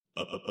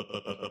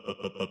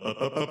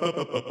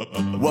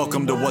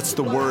Welcome to What's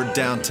the Word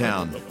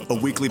Downtown, a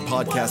weekly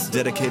podcast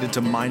dedicated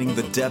to mining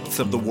the depths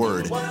of the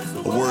Word,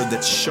 a word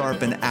that's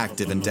sharp and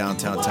active in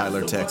downtown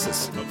Tyler,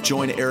 Texas.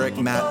 Join Eric,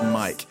 Matt, and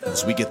Mike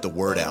as we get the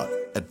word out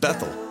at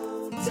Bethel.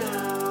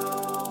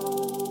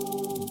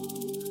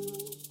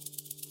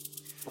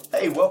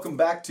 Hey, welcome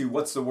back to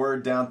What's the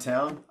Word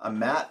Downtown. I'm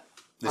Matt.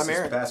 This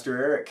is Pastor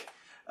Eric.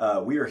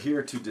 We are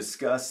here to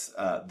discuss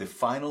the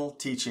final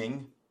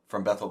teaching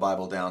from Bethel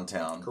Bible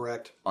Downtown.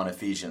 Correct. On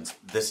Ephesians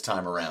this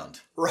time around.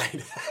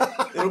 Right.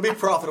 It'll be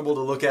profitable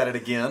to look at it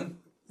again.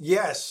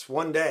 Yes,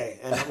 one day.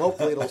 And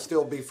hopefully it'll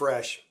still be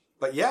fresh.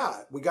 But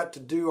yeah, we got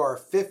to do our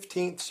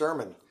 15th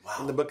sermon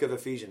in the book of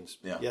Ephesians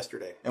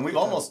yesterday. And we've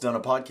almost done a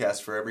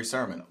podcast for every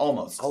sermon.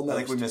 Almost. I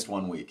think we missed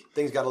 1 week.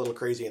 Things got a little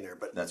crazy in there,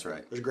 but that's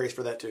right. There's grace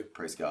for that too.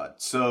 Praise God.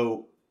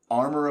 So,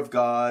 armor of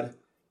God,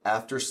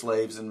 after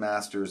slaves and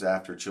masters,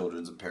 after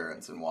children and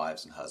parents and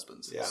wives and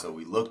husbands. Yeah. So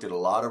we looked at a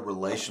lot of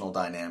relational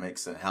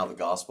dynamics and how the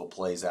gospel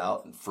plays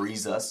out and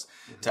frees us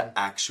to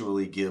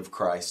actually give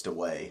Christ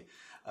away,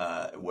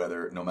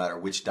 no matter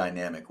which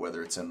dynamic,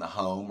 whether it's in the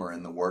home or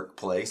in the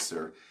workplace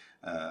or,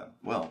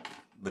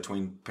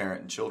 between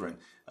parent and children.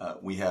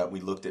 We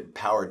looked at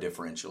power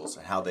differentials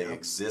and how they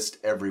exist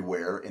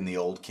everywhere in the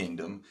old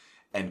kingdom,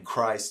 and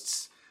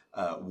Christ's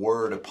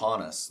word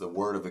upon us, the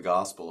word of the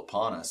gospel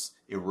upon us,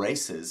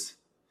 erases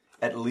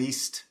at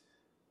least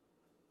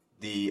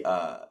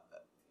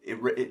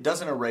it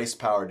doesn't erase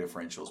power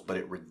differentials, but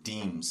it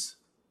redeems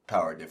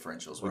power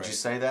differentials. Would you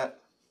say that?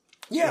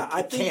 Yeah,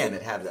 I think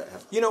it have that.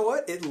 You know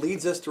what? It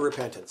leads us to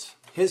repentance.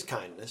 His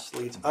kindness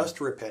leads us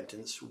to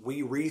repentance.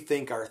 We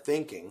rethink our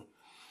thinking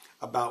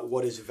about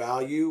what is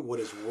value, what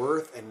is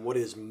worth, and what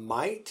is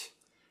might.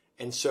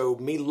 And so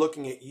me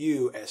looking at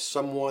you as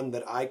someone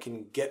that I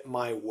can get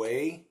my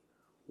way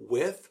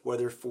with,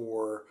 whether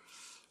for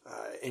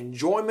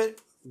enjoyment,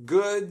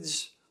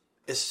 goods,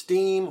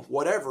 esteem,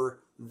 whatever,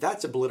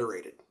 that's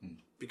obliterated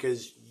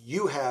because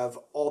you have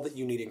all that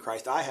you need in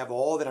Christ. I have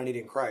all that I need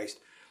in Christ.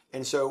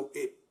 And so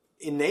it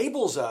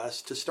enables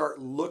us to start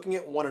looking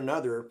at one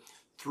another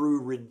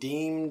through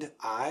redeemed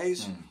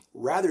eyes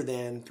rather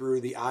than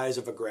through the eyes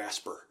of a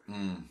grasper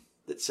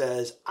that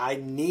says, I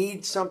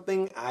need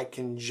something, I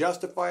can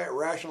justify it,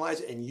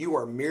 rationalize it, and you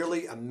are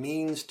merely a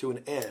means to an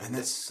end.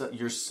 And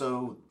you're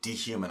so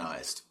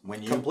dehumanized.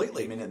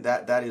 Completely. I mean,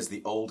 that is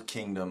the old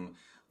kingdom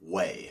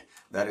way.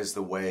 That is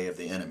the way of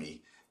the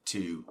enemy,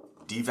 to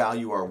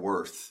devalue our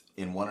worth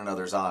in one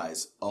another's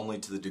eyes only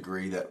to the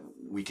degree that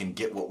we can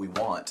get what we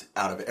want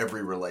out of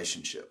every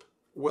relationship.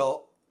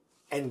 Well,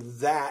 and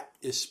that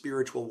is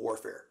spiritual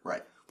warfare.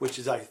 Right. Which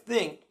is, I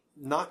think,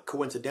 not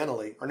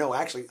coincidentally, or no,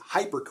 actually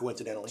hyper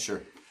coincidentally.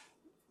 Sure.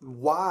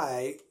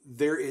 Why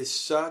there is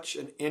such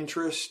an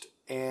interest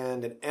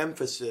and an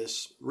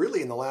emphasis,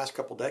 really in the last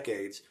couple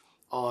decades,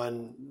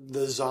 on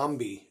the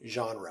zombie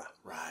genre.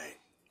 Right.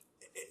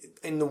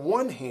 In the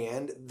one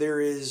hand,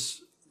 there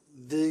is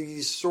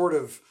these sort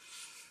of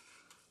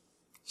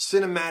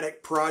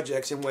cinematic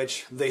projects in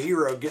which the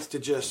hero gets to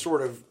just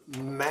sort of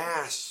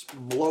mass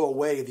blow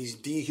away these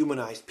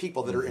dehumanized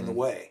people that are in the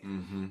way.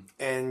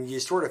 And you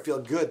sort of feel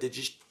good to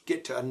just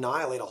get to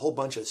annihilate a whole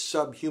bunch of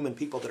subhuman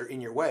people that are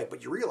in your way.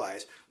 But you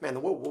realize,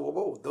 man,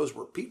 whoa, those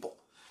were people.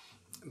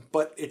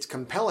 But it's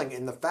compelling.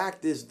 And the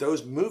fact is,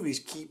 those movies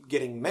keep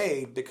getting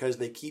made because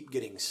they keep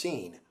getting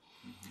seen.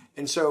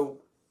 And so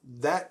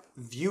that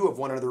view of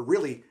one another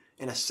really,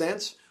 in a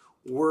sense,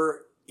 we're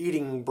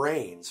eating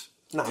brains.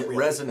 Not it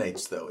really.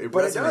 Resonates, though.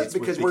 But it does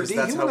because we're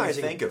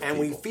dehumanizing. Think of and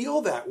people. We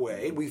feel that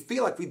way. We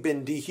feel like we've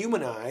been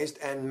dehumanized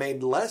and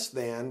made less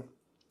than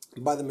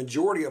by the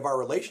majority of our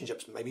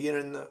relationships, maybe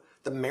in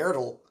the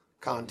marital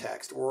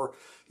context or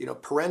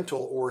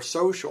parental or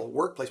social,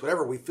 workplace,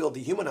 whatever. We feel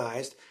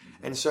dehumanized.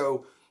 And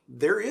so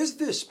there is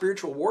this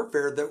spiritual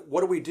warfare that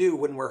what do we do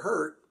when we're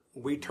hurt?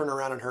 We turn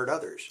around and hurt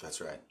others. That's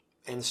right.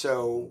 And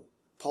so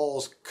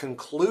Paul's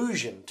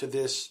conclusion to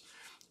this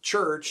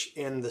church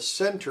in the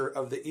center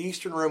of the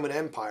Eastern Roman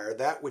Empire,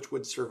 that which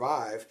would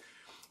survive,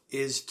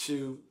 is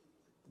to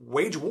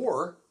wage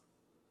war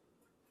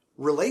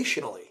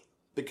relationally,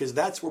 because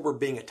that's where we're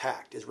being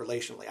attacked, is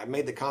relationally. I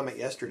made the comment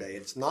yesterday,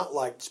 it's not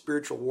like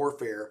spiritual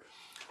warfare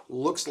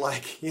looks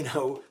like,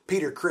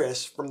 Peter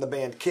Criss from the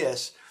band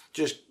Kiss,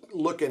 just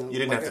looking. You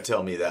didn't have to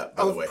tell me that,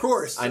 by the way. Of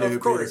course. I know who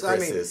Peter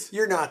Criss is.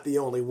 You're not the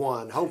only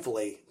one,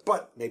 hopefully.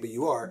 But maybe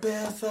you are.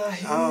 Beth, I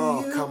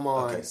hear you. Come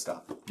on. Okay,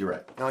 stop. You're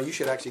right. No, you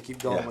should actually keep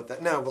going with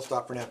that. No, we'll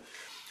stop for now.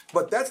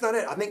 But that's not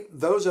it. I think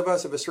those of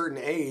us of a certain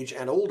age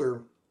and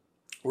older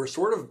were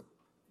sort of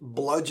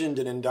bludgeoned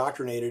and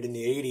indoctrinated in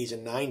the 80s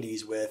and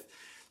 90s with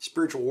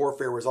spiritual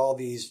warfare was all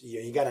these,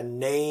 you got to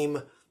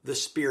name the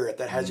spirit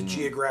that has a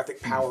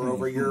geographic power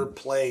over your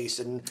place,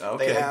 and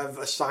they have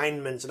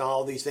assignments and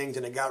all these things,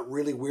 and it got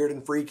really weird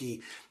and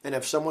freaky. And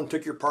if someone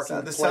took your parking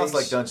place, this sounds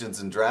like Dungeons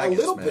and Dragons, a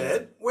little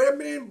bit. Well, I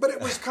mean, but it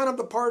was kind of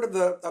the part of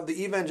the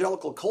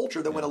evangelical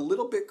culture that went a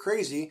little bit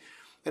crazy.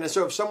 And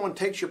so if someone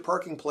takes your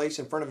parking place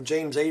in front of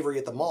James Avery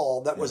at the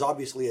mall, that was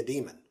obviously a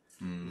demon.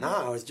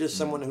 No, it's just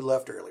someone who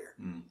left earlier.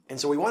 And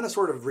so we want to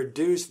sort of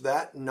reduce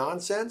that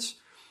nonsense,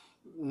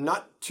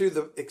 not to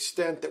the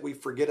extent that we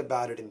forget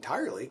about it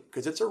entirely,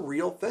 because it's a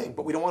real thing,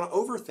 but we don't want to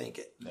overthink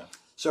it. Yeah.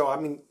 So, I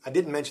mean, I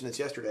didn't mention this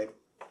yesterday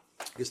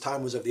because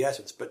time was of the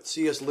essence, but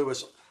C.S.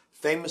 Lewis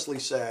famously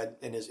said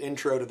in his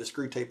intro to the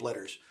Screwtape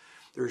Letters,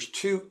 there's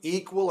two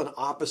equal and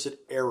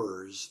opposite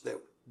errors that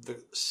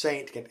the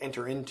saint can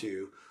enter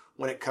into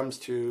when it comes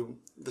to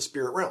the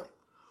spirit realm.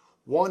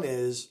 One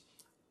is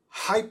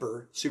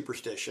hyper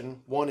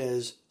superstition, one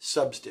is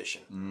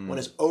substition. One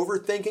is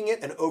overthinking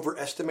it and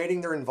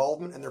overestimating their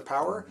involvement and their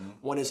power.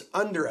 One is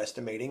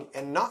underestimating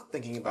and not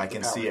thinking about I the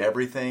can power. see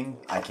everything,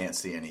 I can't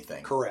see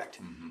anything. Correct.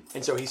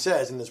 And so he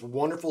says in this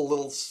wonderful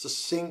little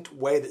succinct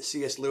way that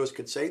C.S. Lewis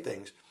could say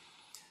things,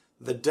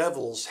 the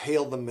devils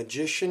hail the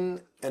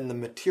magician and the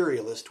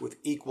materialist with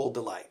equal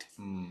delight.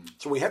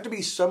 So we have to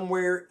be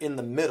somewhere in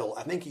the middle.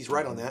 I think he's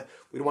right on that.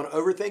 We don't want to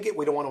overthink it.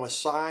 We don't want to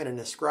assign and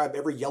ascribe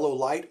every yellow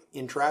light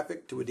in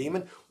traffic to a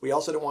demon. We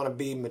also don't want to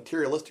be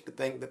materialistic to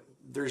think that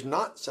there's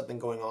not something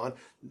going on.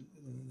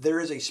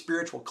 There is a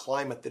spiritual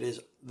climate that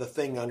is the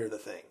thing under the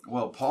thing.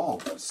 Well, Paul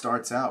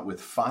starts out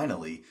with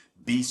finally,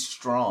 be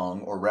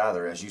strong, or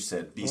rather, as you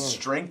said, be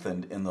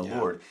strengthened in the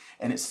Lord.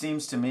 And it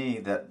seems to me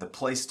that the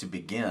place to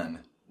begin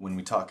when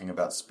we're talking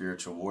about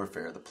spiritual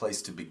warfare, the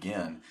place to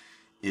begin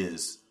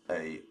is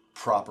a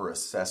proper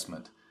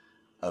assessment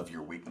of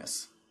your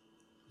weakness.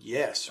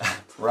 Yes.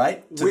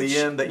 Right? To the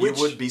end that you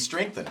would be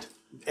strengthened.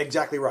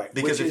 Exactly right.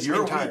 Because if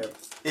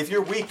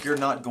you're weak, you're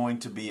not going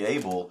to be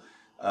able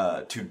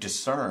to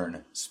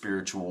discern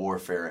spiritual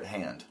warfare at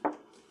hand.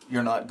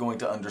 You're not going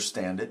to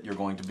understand it. You're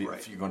going to be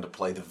you're going to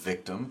play the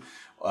victim,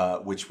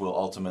 which will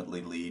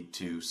ultimately lead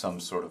to some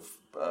sort of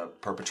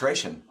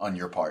perpetration on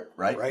your part,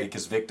 right?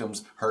 Because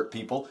victims hurt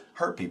people.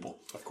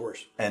 Of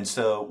course. And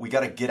so we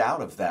got to get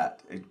out of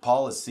that.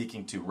 Paul is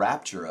seeking to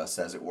rapture us,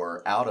 as it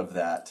were, out of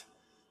that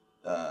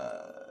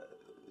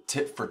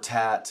tit for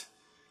tat,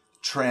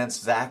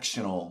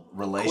 transactional,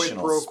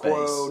 relational quid pro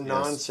quo space.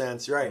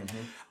 nonsense, right?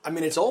 I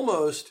mean, it's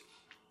almost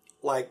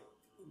like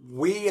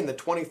we in the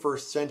 21st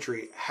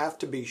century have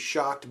to be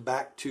shocked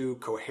back to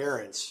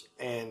coherence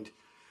and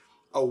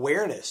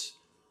awareness.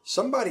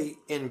 Somebody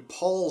in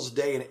Paul's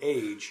day and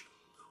age,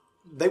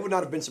 they would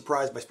not have been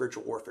surprised by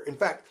spiritual warfare. In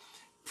fact,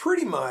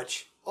 pretty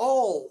much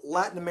all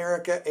Latin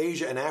America,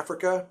 Asia, and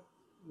Africa,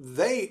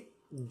 they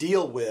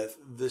deal with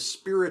the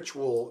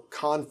spiritual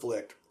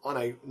conflict on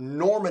a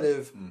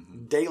normative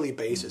daily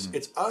basis.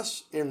 It's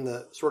us in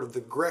the sort of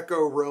the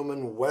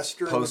Greco-Roman,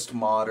 Western,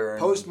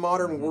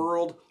 postmodern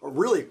world, or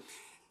really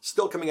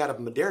still coming out of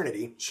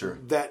modernity,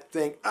 that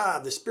think,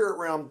 the spirit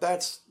realm,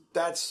 that's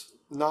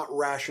not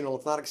rational.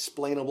 It's not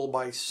explainable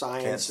by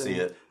science. Can't see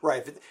it.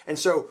 Right. And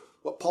so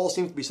what Paul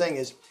seems to be saying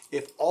is,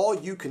 if all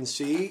you can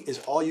see is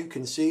all you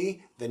can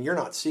see, then you're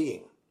not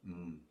seeing.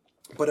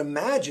 But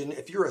imagine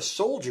if you're a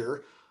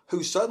soldier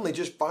who suddenly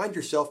just finds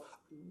yourself,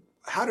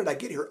 how did I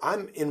get here?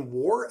 I'm in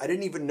war. I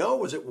didn't even know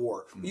I was at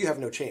war. You have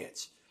no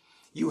chance.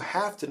 You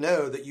have to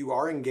know that you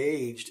are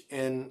engaged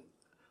in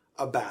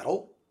a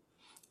battle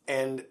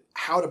and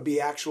how to be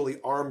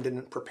actually armed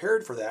and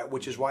prepared for that,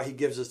 which is why he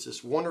gives us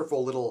this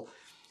wonderful little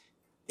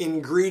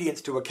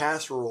ingredients to a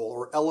casserole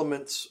or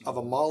elements of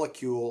a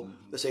molecule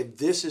that say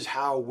this is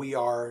how we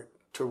are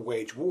to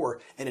wage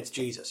war, and it's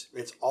Jesus.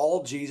 It's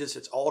all Jesus.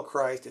 It's all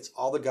Christ. It's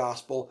all the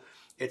gospel.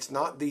 It's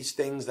not these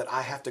things that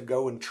I have to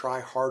go and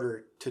try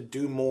harder to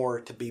do more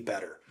to be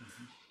better,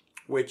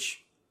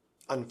 which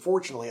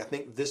unfortunately I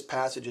think this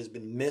passage has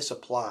been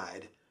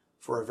misapplied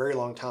for a very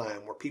long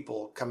time, where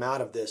people come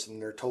out of this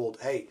and they're told,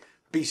 hey,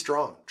 be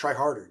strong, try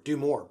harder, do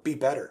more, be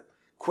better,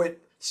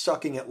 quit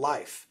sucking at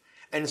life.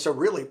 And so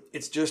really,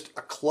 it's just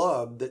a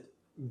club that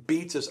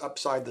beats us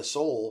upside the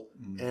soul,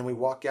 and we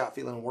walk out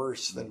feeling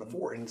worse than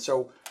before. And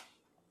so,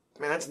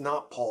 man, that's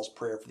not Paul's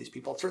prayer for these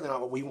people. It's certainly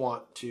not what we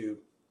want to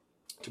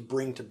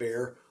bring to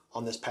bear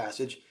on this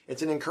passage.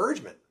 It's an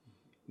encouragement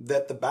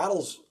that the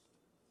battle's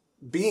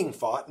being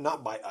fought,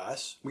 not by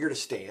us. We are to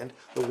stand.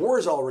 The war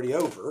is already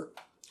over.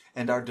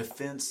 And our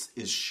defense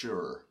is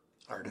sure.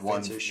 Our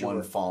defense is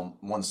sure.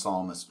 One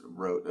psalmist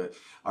wrote,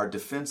 our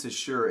defense is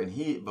sure. And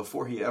he,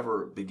 before he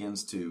ever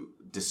begins to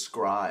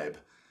describe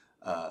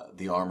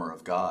the armor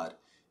of God,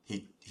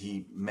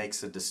 he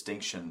makes a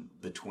distinction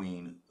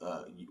between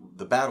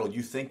the battle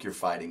you think you're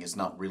fighting is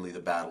not really the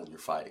battle you're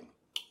fighting.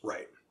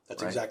 Right.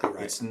 That's exactly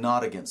right. It's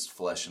not against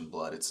flesh and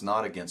blood. It's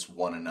not against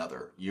one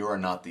another. You are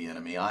not the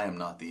enemy. I am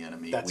not the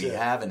enemy. We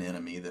have an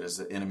enemy that is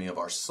the enemy of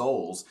our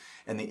souls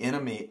and the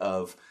enemy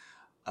of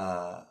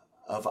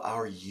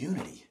our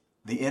unity.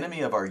 The enemy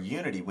of our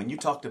unity. When you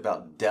talked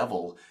about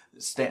devil,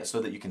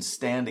 so that you can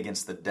stand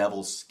against the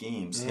devil's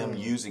schemes,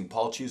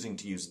 Paul choosing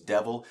to use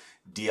devil,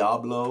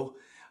 diablo.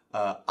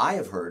 I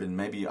have heard, and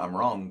maybe I'm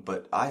wrong,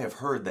 but I have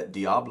heard that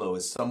diablo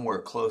is somewhere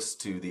close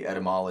to the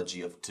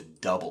etymology of to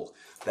double.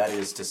 That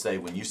is to say,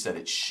 when you said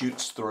it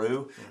shoots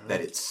through,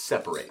 that it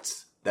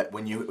separates. That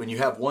when you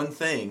have one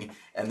thing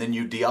and then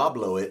you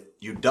diablo it,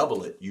 you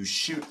double it, you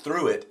shoot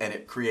through it, and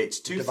it creates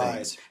two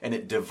things, and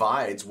it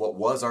divides what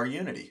was our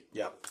unity.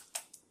 Yeah.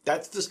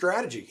 That's the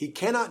strategy. He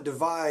cannot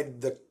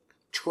divide the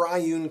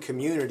triune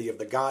community of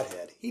the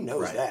Godhead. He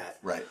knows that.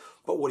 Right.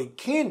 But what he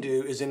can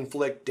do is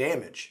inflict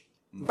damage.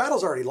 The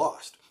battle's already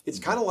lost. It's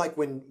kind of like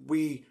when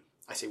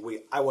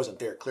I wasn't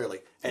there clearly.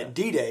 At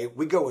D-Day,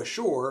 we go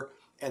ashore,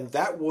 and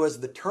that was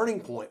the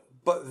turning point.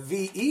 But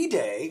VE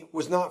Day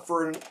was not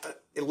for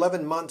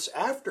 11 months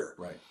after.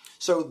 Right.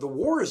 So the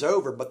war is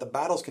over, but the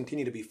battles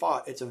continue to be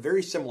fought. It's a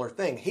very similar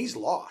thing. He's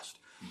lost,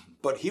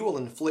 but he will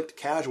inflict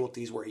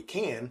casualties where he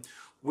can,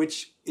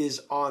 which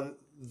is on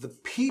the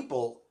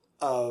people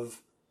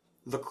of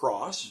the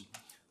cross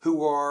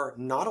who are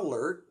not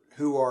alert,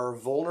 who are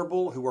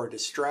vulnerable, who are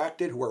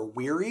distracted, who are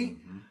weary.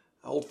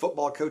 Old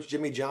football coach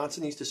Jimmy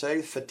Johnson used to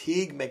say,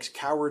 fatigue makes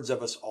cowards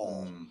of us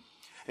all.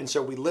 And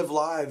so we live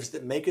lives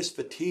that make us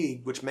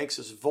fatigued, which makes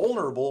us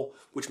vulnerable,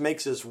 which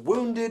makes us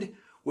wounded,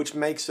 which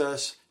makes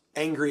us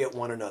angry at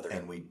one another.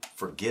 And we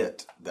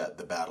forget that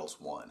the battle's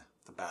won.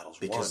 The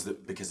battle's won.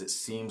 Because it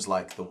seems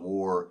like the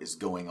war is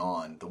going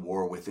on. The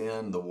war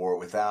within, the war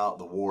without,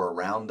 the war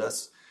around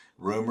us,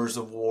 rumors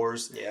of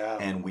wars. Yeah.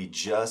 And we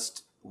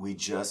just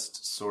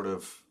sort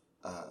of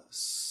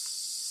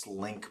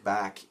slink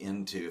back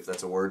into, if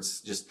that's a word,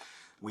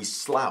 we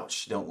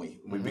slouch, don't we?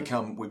 We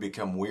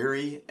become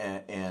weary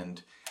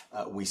and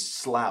we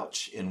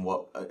slouch in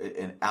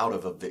out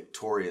of a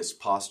victorious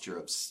posture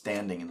of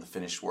standing in the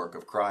finished work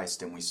of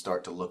Christ, and we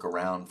start to look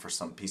around for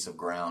some piece of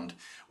ground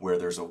where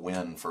there's a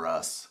win for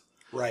us.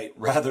 Right.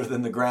 Rather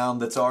than the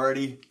ground that's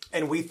already...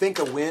 And we think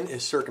a win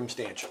is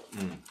circumstantial.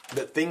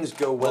 That things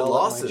go well.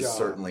 Losses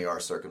certainly are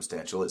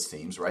circumstantial, it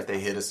seems, right? They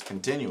hit us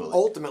continually.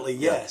 Ultimately,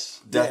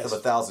 yes. Death of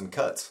 1,000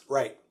 cuts.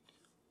 Right.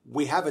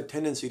 We have a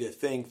tendency to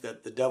think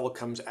that the devil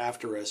comes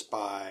after us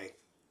by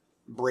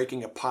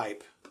breaking a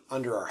pipe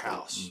under our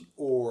house,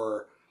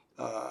 or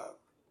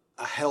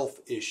a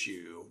health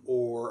issue,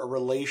 or a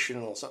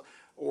relational,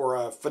 or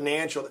a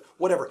financial,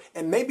 whatever.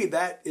 And maybe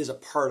that is a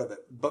part of it.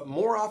 But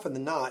more often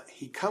than not,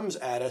 he comes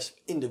at us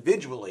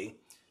individually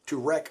to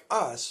wreck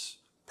us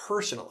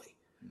personally.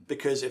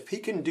 Because if he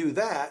can do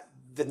that,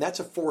 then that's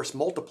a force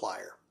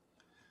multiplier.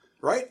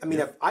 Right? I mean,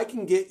 if I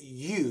can get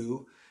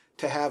you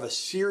to have a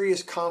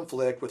serious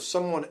conflict with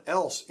someone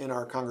else in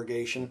our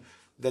congregation,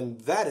 then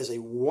that is a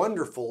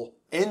wonderful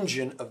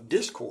engine of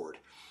discord.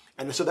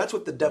 And so that's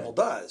what the devil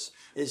does,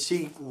 is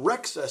he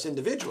wrecks us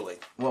individually.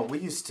 Well, we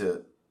used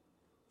to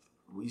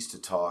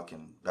talk,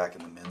 and back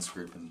in the men's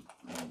group in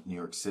New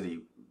York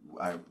City,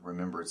 I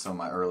remember at some of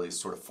my earliest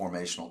sort of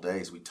formational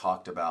days, we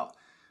talked about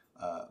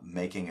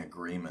making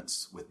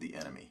agreements with the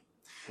enemy.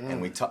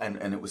 And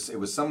and it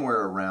was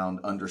somewhere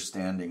around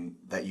understanding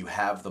that you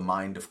have the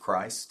mind of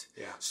Christ,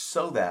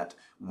 so that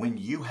when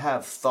you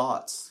have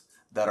thoughts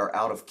that are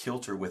out of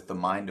kilter with the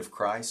mind of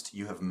Christ,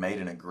 you have made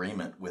an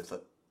agreement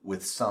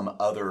with some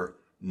other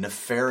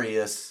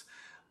nefarious,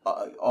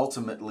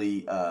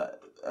 ultimately,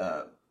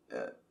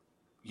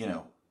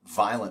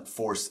 violent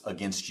force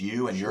against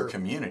you and your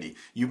community.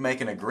 You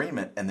make an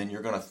agreement, and then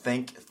you're going to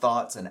think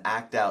thoughts and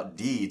act out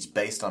deeds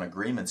based on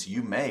agreements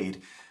you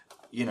made.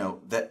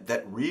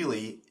 That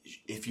really,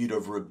 if you'd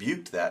have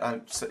rebuked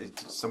that,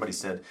 somebody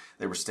said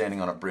they were standing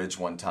on a bridge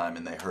one time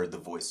and they heard the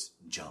voice,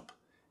 "Jump,"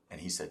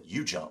 and he said,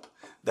 "You jump."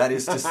 That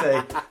is to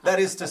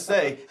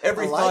say,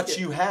 every thought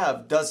you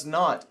have does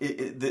not.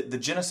 The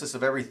genesis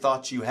of every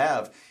thought you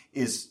have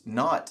is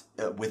not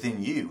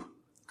within you.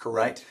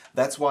 Correct.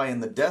 That's why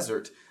in the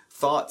desert,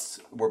 thoughts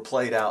were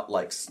played out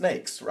like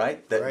snakes,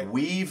 right? That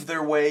weave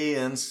their way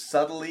in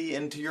subtly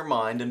into your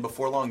mind, and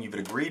before long you've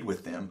agreed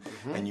with them,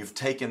 and you've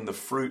taken the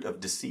fruit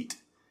of deceit.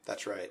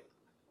 That's right.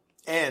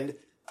 And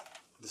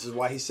this is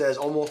why he says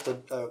almost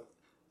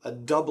a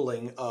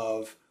doubling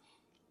of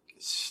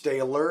stay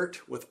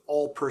alert with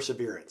all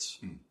perseverance.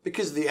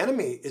 Because the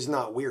enemy is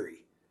not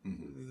weary.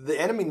 The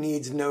enemy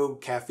needs no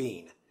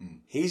caffeine.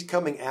 He's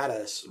coming at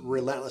us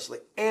relentlessly.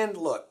 And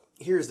look,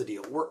 here's the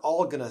deal. We're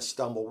all going to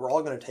stumble. We're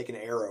all going to take an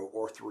arrow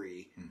or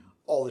three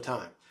all the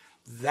time.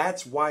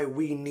 That's why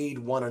we need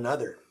one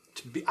another.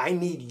 I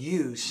need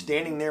you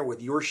standing there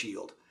with your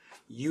shield.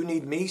 You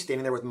need me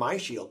standing there with my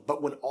shield.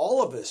 But when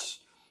all of us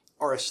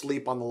are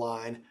asleep on the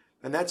line,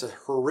 and that's a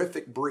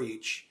horrific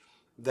breach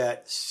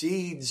that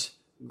seeds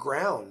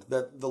ground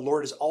that the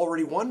Lord has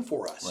already won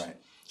for us. Right.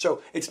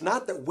 So it's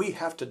not that we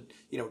have to,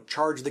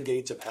 charge the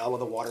gates of hell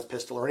with a water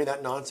pistol or any of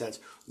that nonsense.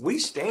 We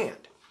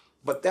stand.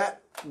 But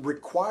that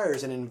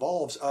requires and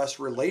involves us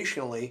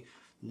relationally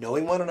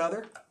knowing one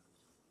another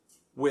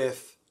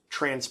with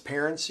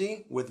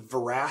transparency, with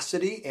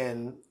veracity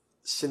and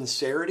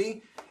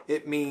sincerity.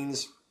 It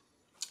means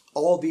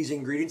all these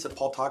ingredients that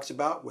Paul talks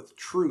about with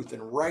truth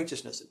and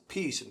righteousness and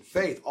peace and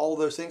faith, all of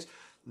those things.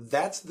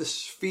 That's the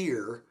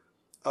sphere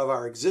of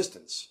our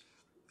existence.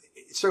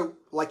 So,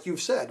 like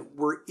you've said,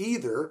 we're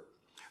either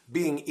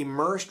being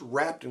immersed,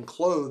 wrapped, and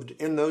clothed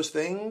in those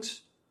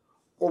things,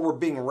 or we're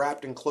being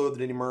wrapped and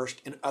clothed and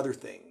immersed in other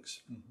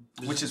things.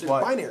 Which is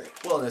why binary.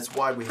 Well, that's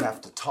why we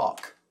have to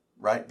talk,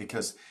 right?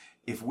 Because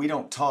if we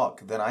don't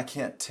talk, then I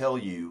can't tell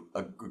you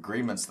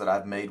agreements that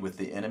I've made with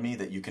the enemy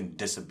that you can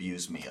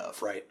disabuse me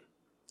of. Right.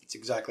 That's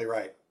exactly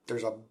right.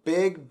 there's a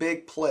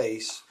big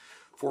place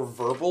for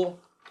verbal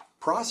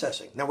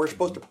processing. Now, we're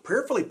supposed to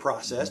prayerfully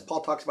process. Paul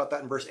talks about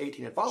that in verse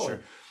 18 and following. Sure.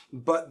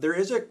 But there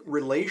is a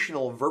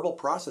relational verbal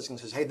processing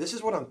that says, hey, this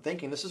is what I'm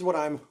thinking. This is what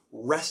I'm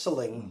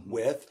wrestling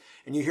with.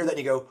 And you hear that and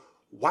you go,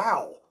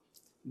 wow,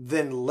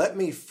 then let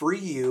me free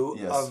you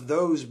of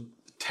those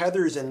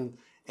tethers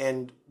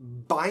and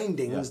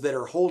bindings that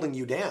are holding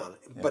you down.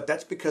 But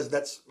that's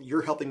because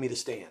you're helping me to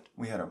stand.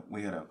 We had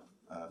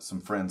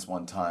some friends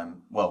one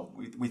time. Well,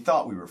 we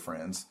thought we were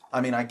friends. I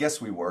mean, I guess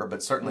we were,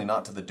 but certainly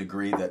not to the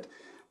degree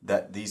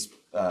that these.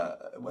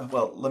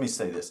 Well, let me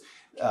say this.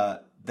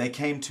 They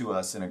came to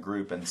us in a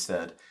group and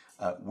said,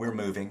 "We're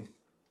moving.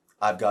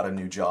 I've got a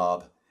new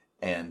job,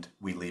 and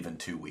we leave in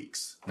 2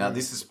 weeks." Now,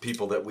 this is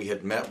people that we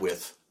had met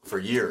with for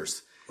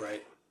years,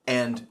 right?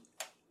 And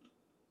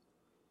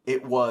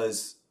it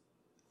was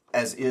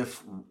as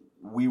if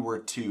we were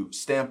to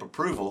stamp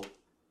approval,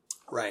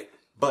 right?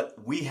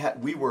 But we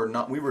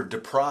were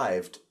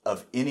deprived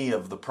of any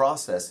of the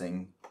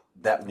processing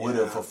that would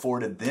have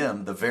afforded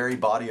them the very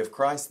body of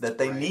Christ that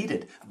they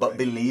needed, but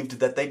believed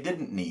that they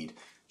didn't need.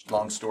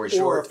 Long story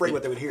short, or afraid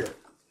what they would hear.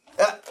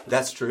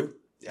 That's true.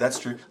 Yeah. That's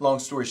true. Long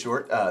story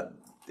short,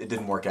 it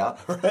didn't work out.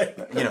 Right.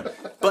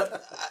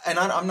 But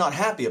I'm not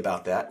happy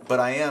about that. But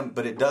I am.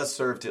 But it does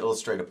serve to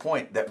illustrate a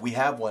point that we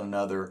have one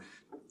another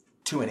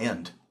to an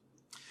end.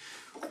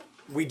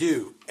 We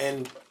do,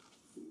 and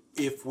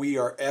if we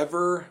are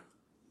ever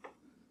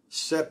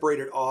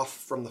separated off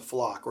from the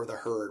flock or the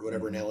herd,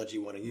 whatever analogy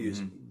you want to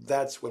use,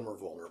 that's when we're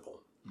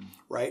vulnerable,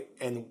 right?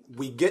 And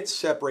we get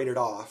separated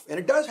off, and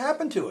it does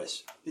happen to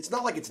us. It's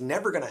not like it's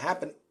never going to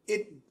happen.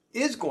 It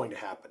is going to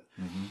happen.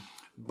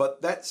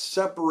 But that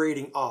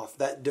separating off,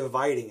 that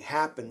dividing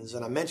happens,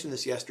 and I mentioned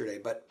this yesterday,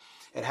 but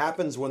it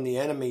happens when the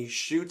enemy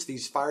shoots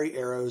these fiery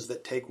arrows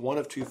that take one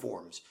of two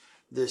forms,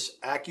 this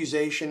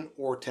accusation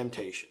or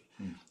temptation.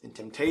 In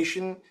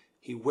temptation,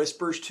 he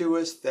whispers to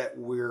us that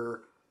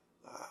we're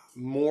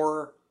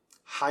more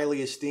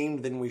highly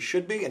esteemed than we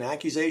should be, an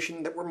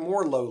accusation that we're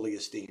more lowly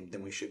esteemed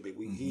than we should be.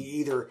 He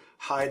either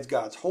hides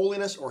God's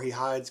holiness or he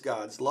hides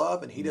God's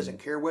love, and he doesn't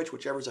care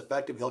whichever's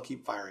effective, he'll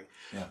keep firing.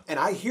 Yeah. And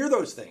I hear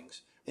those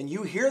things, and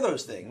you hear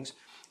those things,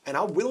 and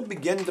I will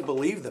begin to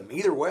believe them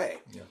either way.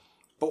 Yeah.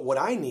 But what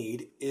I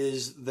need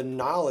is the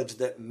knowledge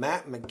that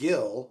Matt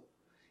McGill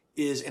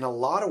is in a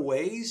lot of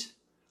ways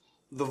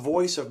the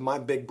voice of my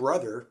big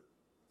brother,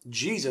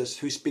 Jesus,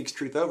 who speaks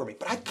truth over me.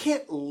 But I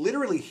can't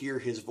literally hear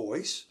his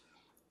voice,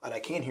 but I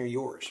can hear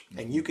yours,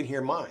 and you can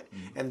hear mine.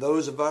 And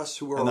those of us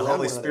who are and around the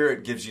Holy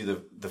Spirit gives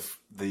you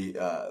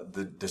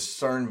the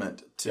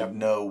discernment to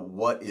know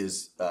what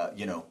is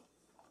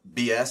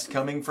BS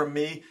coming from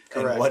me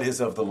and what is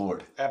of the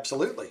Lord.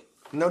 Absolutely,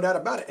 no doubt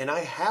about it. And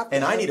I have to.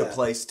 And I need a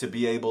place to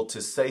be able to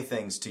say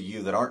things to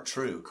you that aren't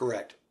true.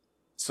 Correct.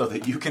 So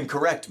that you can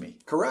correct me.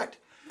 Correct.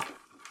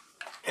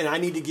 And I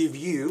need to give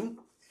you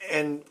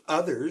and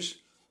others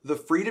the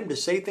freedom to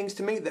say things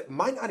to me that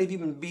might not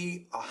even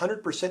be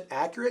 100%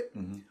 accurate,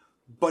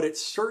 but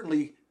it's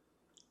certainly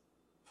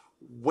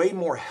way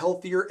more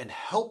healthier and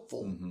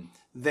helpful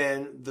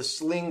than the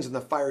slings and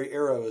the fiery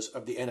arrows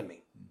of the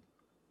enemy.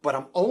 But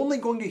I'm only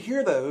going to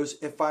hear those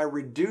if I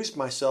reduce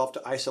myself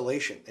to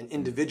isolation and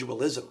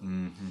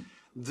individualism.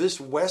 This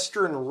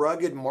Western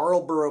rugged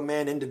Marlboro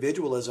man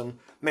individualism,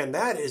 man,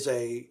 that is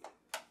a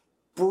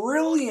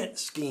brilliant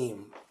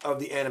scheme of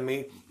the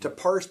enemy to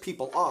parse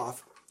people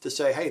off, to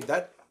say, hey,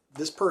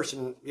 this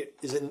person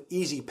is an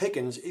easy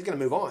pickings, he's going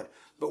to move on.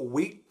 But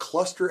we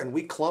cluster and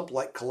we clump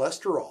like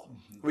cholesterol.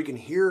 We can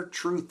hear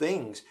true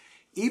things,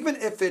 even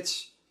if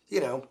it's,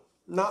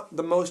 not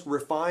the most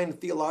refined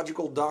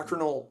theological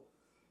doctrinal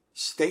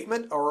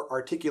statement or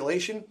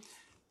articulation.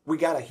 We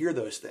got to hear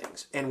those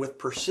things, and with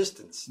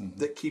persistence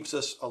that keeps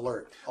us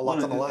alert. A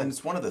lot on the line. And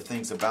it's one of the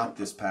things about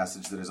this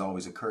passage that has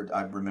always occurred.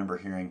 I remember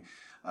hearing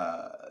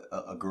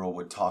a girl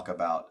would talk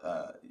about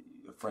a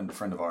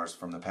friend of ours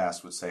from the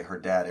past would say her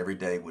dad every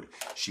day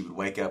she would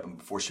wake up, and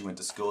before she went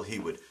to school he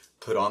would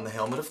put on the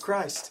helmet of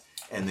Christ,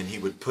 and then he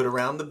would put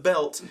around the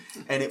belt,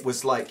 and it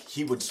was like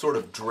he would sort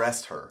of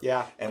dress her.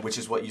 Yeah. And which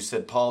is what you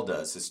said Paul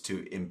does, is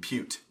to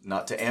impute,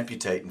 not to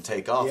amputate and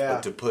take off,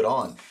 but to put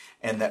on.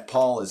 And that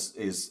Paul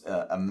is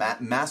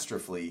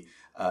masterfully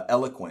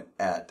eloquent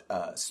at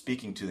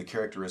speaking to the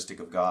characteristic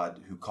of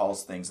God who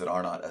calls things that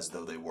are not as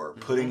though they were,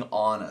 putting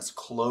on us,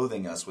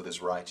 clothing us with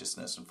his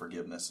righteousness and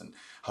forgiveness and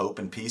hope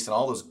and peace and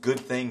all those good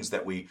things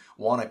that we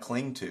want to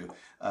cling to.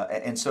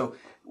 And so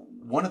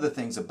one of the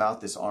things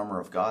about this armor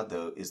of God,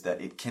 though, is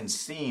that it can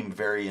seem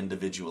very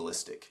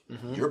individualistic.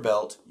 Your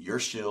belt, your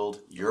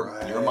shield,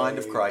 your mind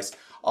of Christ,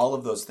 all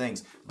of those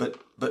things. But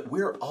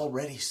we're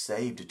already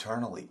saved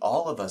eternally.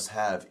 All of us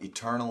have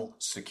eternal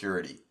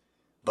security.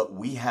 But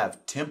we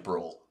have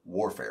temporal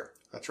warfare.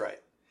 That's right.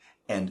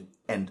 And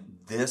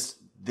this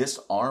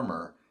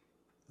armor,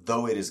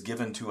 though it is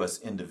given to us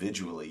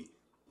individually,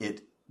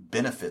 it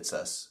benefits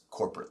us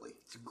corporately.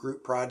 It's a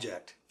group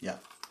project. Yeah.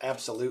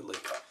 Absolutely.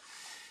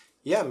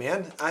 Yeah,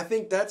 man. I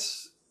think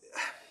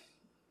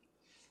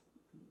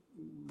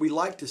we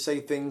like to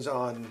say things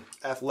on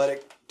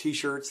athletic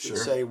T-shirts that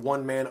say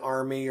one-man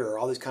army or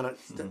all these kind of...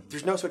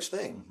 There's no such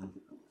thing.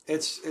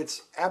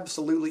 It's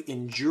absolutely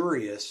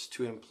injurious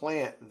to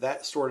implant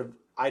that sort of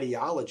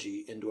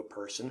ideology into a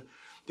person,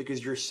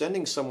 because you're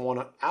sending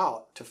someone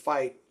out to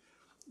fight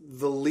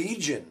the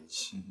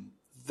legions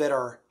that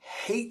are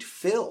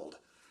hate-filled.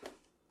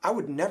 I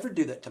would never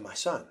do that to my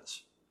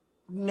sons.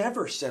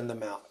 Never send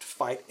them out to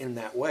fight in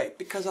that way,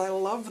 because I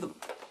love them.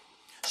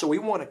 So we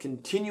want to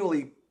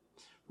continually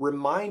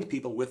remind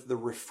people with the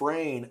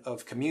refrain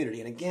of community.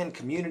 And again,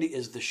 community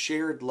is the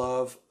shared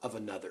love of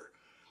another.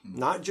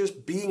 Not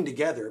just being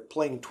together,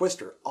 playing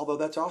Twister, although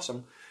that's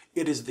awesome.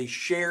 It is the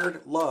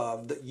shared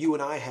love that you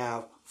and I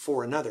have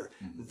for another.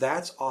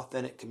 That's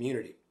authentic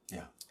community.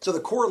 Yeah. So the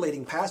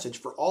correlating passage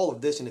for all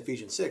of this in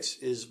Ephesians 6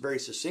 is very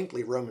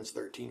succinctly Romans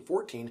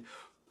 13:14,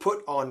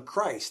 put on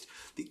Christ.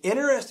 The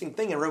interesting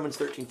thing in Romans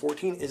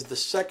 13:14 is the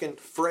second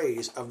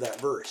phrase of that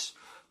verse.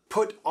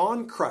 Put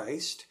on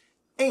Christ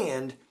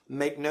and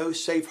make no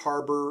safe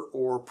harbor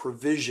or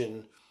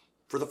provision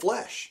for the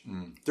flesh.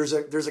 There's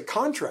a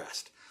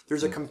contrast.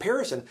 There's a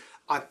comparison.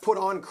 I put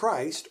on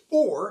Christ,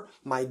 or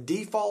my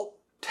default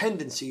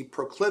tendency,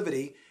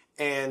 proclivity,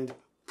 and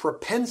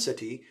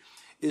propensity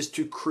is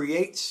to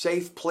create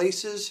safe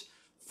places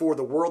for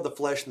the world, the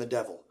flesh, and the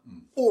devil.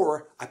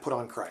 Or I put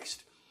on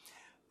Christ.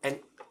 And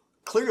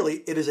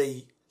clearly it is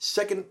a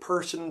second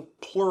person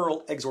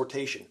plural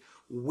exhortation.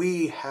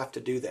 We have to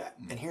do that.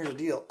 And here's the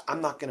deal.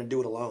 I'm not going to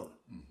do it alone.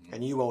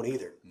 And you won't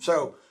either.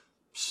 So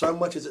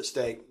much is at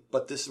stake,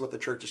 but this is what the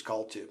church is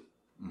called to.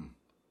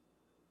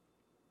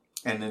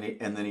 And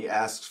then he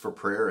asks for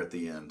prayer at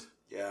the end.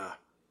 Yeah.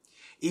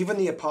 Even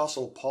the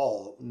Apostle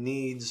Paul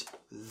needs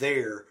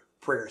their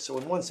prayer. So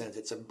in one sense,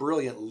 it's a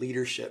brilliant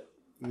leadership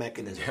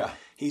mechanism. Yeah.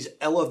 He's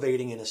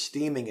elevating and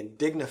esteeming and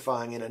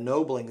dignifying and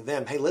ennobling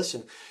them. Hey,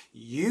 listen,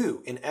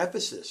 you in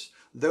Ephesus,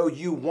 though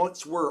you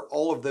once were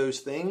all of those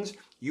things,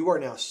 you are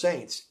now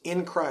saints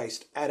in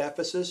Christ at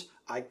Ephesus.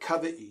 I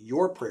covet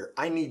your prayer.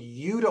 I need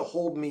you to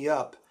hold me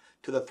up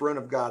to the throne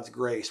of God's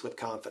grace with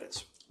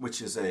confidence.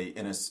 Which is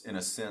in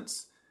a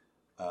sense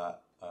a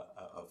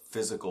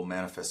physical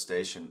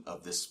manifestation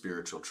of this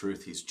spiritual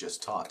truth he's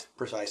just taught.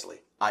 Precisely.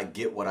 I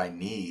get what I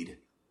need,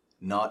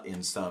 not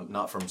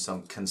from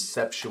some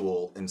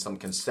conceptual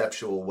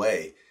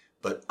way,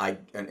 but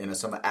in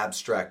some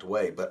abstract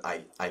way, but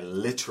I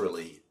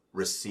literally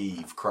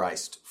receive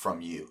Christ from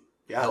you.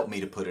 Yeah. Help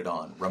me to put it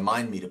on.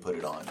 Remind me to put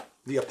it on.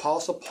 The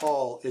Apostle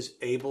Paul is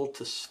able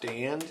to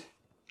stand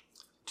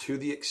to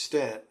the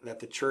extent that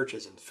the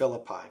churches in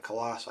Philippi and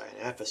Colossae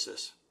and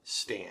Ephesus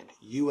stand.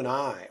 You and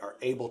I are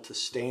able to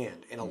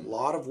stand in a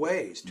lot of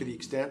ways to the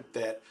extent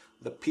that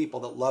the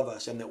people that love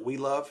us and that we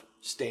love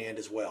stand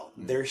as well.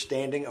 Their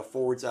standing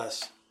affords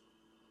us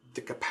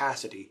the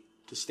capacity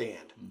to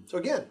stand. So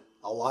again,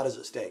 a lot is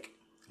at stake.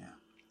 Yeah.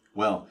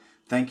 Well,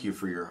 thank you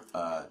for your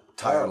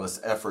tireless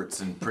efforts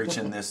in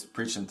preaching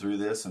through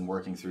this and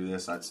working through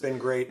this. It's been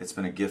great. It's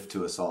been a gift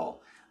to us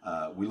all.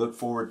 We look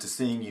forward to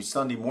seeing you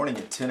Sunday morning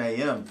at 10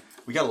 a.m.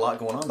 We got a lot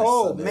going on this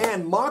Sunday.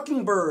 Man,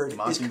 Mockingbird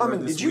is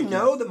coming. Did you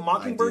know that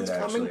Mockingbird's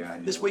coming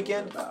this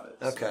weekend? About it,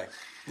 okay.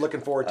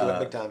 Looking forward to it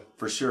big time.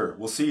 For sure.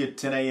 We'll see you at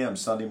 10 a.m.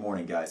 Sunday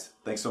morning, guys.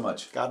 Thanks so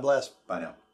much. God bless. Bye now.